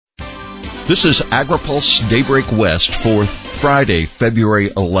This is AgriPulse Daybreak West for Friday, February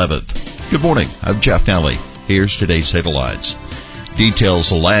 11th. Good morning. I'm Jeff Nally. Here's today's headlines.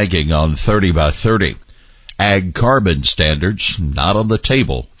 Details lagging on 30 by 30. Ag carbon standards not on the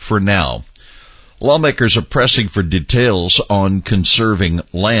table for now. Lawmakers are pressing for details on conserving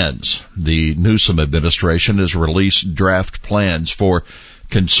lands. The Newsom administration has released draft plans for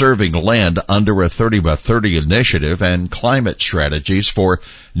conserving land under a 30 by 30 initiative and climate strategies for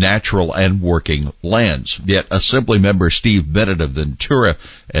natural and working lands. Yet Assemblymember Steve Bennett of Ventura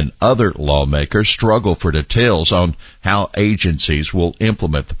and other lawmakers struggle for details on how agencies will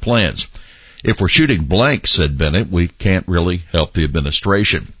implement the plans. If we're shooting blanks, said Bennett, we can't really help the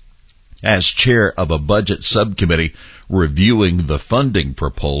administration. As chair of a budget subcommittee reviewing the funding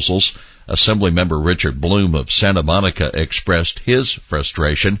proposals, Assemblymember Richard Bloom of Santa Monica expressed his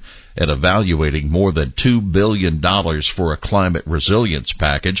frustration at evaluating more than $2 billion for a climate resilience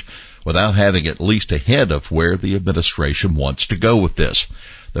package without having at least a hint of where the administration wants to go with this.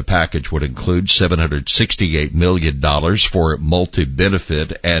 The package would include $768 million for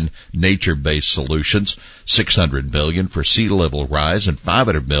multi-benefit and nature-based solutions, $600 million for sea level rise, and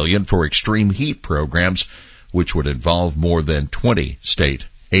 $500 million for extreme heat programs, which would involve more than 20 state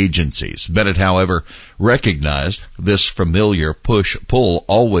agencies. Bennett, however, recognized this familiar push-pull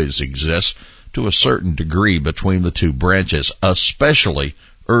always exists to a certain degree between the two branches, especially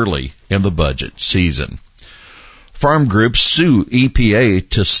early in the budget season. Farm groups sue EPA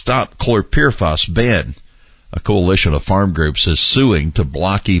to stop chlorpyrifos ban. A coalition of farm groups is suing to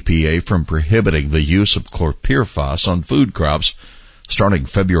block EPA from prohibiting the use of chlorpyrifos on food crops starting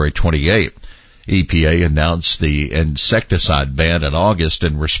February 28. EPA announced the insecticide ban in August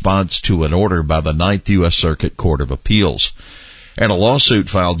in response to an order by the 9th U.S. Circuit Court of Appeals. And a lawsuit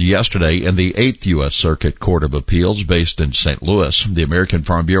filed yesterday in the 8th U.S. Circuit Court of Appeals based in St. Louis. The American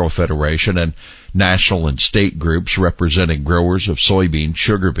Farm Bureau Federation and national and state groups representing growers of soybean,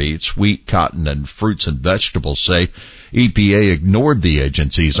 sugar beets, wheat, cotton, and fruits and vegetables say EPA ignored the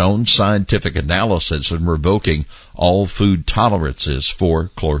agency's own scientific analysis in revoking all food tolerances for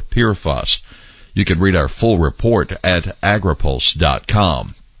chlorpyrifos. You can read our full report at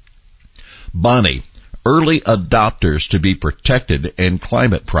agripulse.com. Bonnie, early adopters to be protected in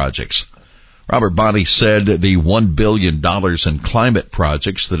climate projects. Robert Bonnie said the $1 billion in climate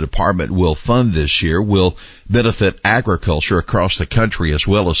projects the department will fund this year will benefit agriculture across the country as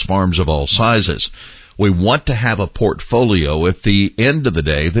well as farms of all sizes. We want to have a portfolio at the end of the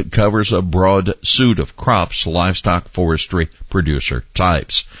day that covers a broad suite of crops, livestock, forestry, producer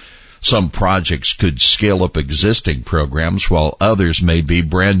types. Some projects could scale up existing programs while others may be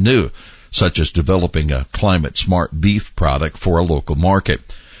brand new, such as developing a climate-smart beef product for a local market.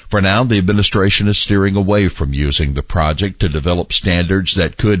 For now, the administration is steering away from using the project to develop standards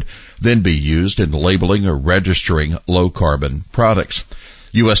that could then be used in labeling or registering low-carbon products.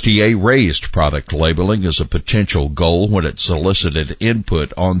 USDA raised product labeling as a potential goal when it solicited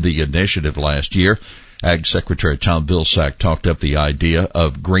input on the initiative last year. Ag Secretary Tom Vilsack talked up the idea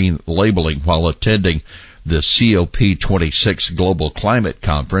of green labeling while attending the COP26 Global Climate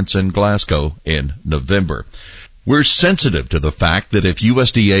Conference in Glasgow in November. We're sensitive to the fact that if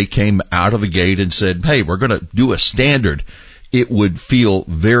USDA came out of the gate and said, hey, we're going to do a standard, it would feel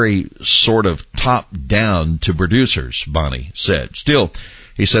very sort of top-down to producers, Bonnie said. Still,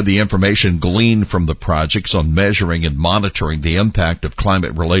 he said the information gleaned from the projects on measuring and monitoring the impact of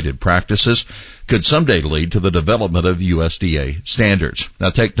climate-related practices could someday lead to the development of USDA standards. Now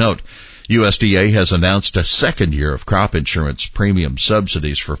take note, USDA has announced a second year of crop insurance premium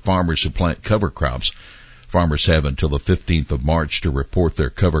subsidies for farmers who plant cover crops. Farmers have until the 15th of March to report their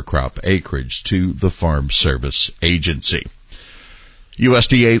cover crop acreage to the Farm Service Agency.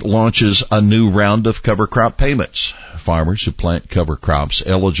 USDA launches a new round of cover crop payments. Farmers who plant cover crops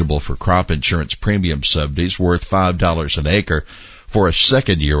eligible for crop insurance premium subsidies worth $5 an acre for a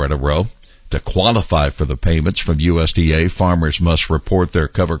second year in a row. To qualify for the payments from USDA, farmers must report their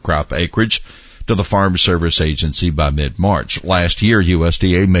cover crop acreage to the Farm Service Agency by mid-March. Last year,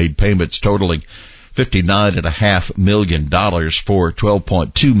 USDA made payments totaling $59.5 million for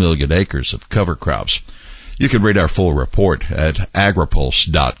 12.2 million acres of cover crops. You can read our full report at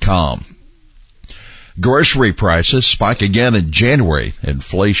agripulse.com. Grocery prices spike again in January.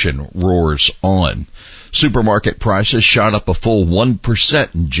 Inflation roars on. Supermarket prices shot up a full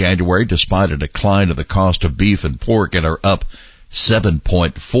 1% in January despite a decline in the cost of beef and pork and are up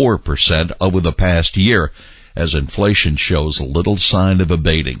 7.4% over the past year as inflation shows little sign of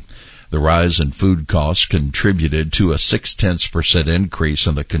abating. The rise in food costs contributed to a 0.6% increase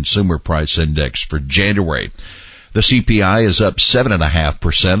in the Consumer Price Index for January. The CPI is up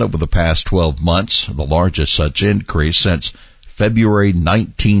 7.5% over the past 12 months, the largest such increase since February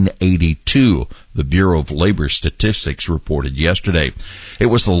 1982, the Bureau of Labor Statistics reported yesterday. It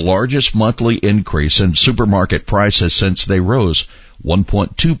was the largest monthly increase in supermarket prices since they rose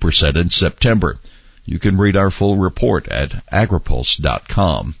 1.2% in September. You can read our full report at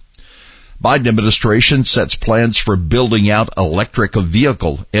agripulse.com. Biden administration sets plans for building out electric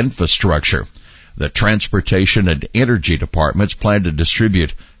vehicle infrastructure. The Transportation and Energy Departments plan to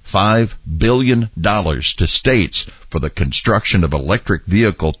distribute $5 billion to states for the construction of electric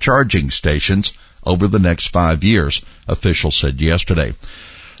vehicle charging stations over the next 5 years, officials said yesterday.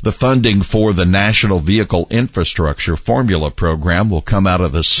 The funding for the National Vehicle Infrastructure Formula Program will come out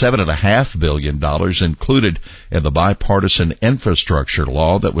of the $7.5 billion included in the bipartisan infrastructure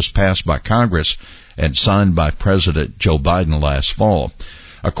law that was passed by Congress and signed by President Joe Biden last fall.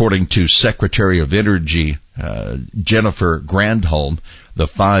 According to Secretary of Energy Jennifer Granholm, the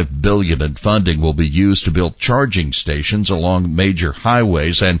 $5 billion in funding will be used to build charging stations along major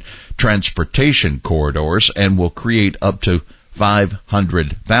highways and transportation corridors and will create up to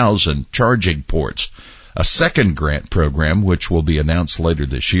 500,000 charging ports. A second grant program, which will be announced later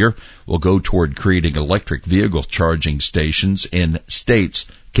this year, will go toward creating electric vehicle charging stations in states,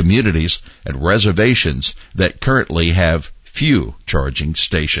 communities, and reservations that currently have few charging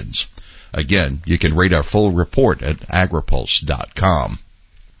stations. Again, you can read our full report at agripulse.com.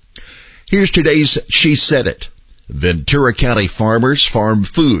 Here's today's She Said It. Ventura County farmers farm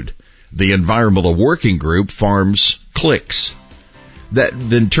food. The Environmental Working Group farms clicks. That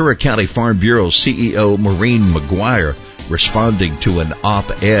Ventura County Farm Bureau CEO Maureen McGuire responding to an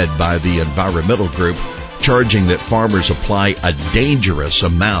op-ed by the Environmental Group charging that farmers apply a dangerous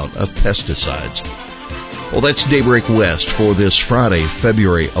amount of pesticides. Well, that's Daybreak West for this Friday,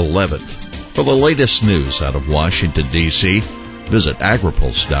 February 11th. For the latest news out of Washington, D.C., visit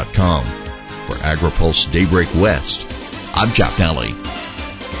agripulse.com. For AgriPulse Daybreak West, I'm Chap Nally.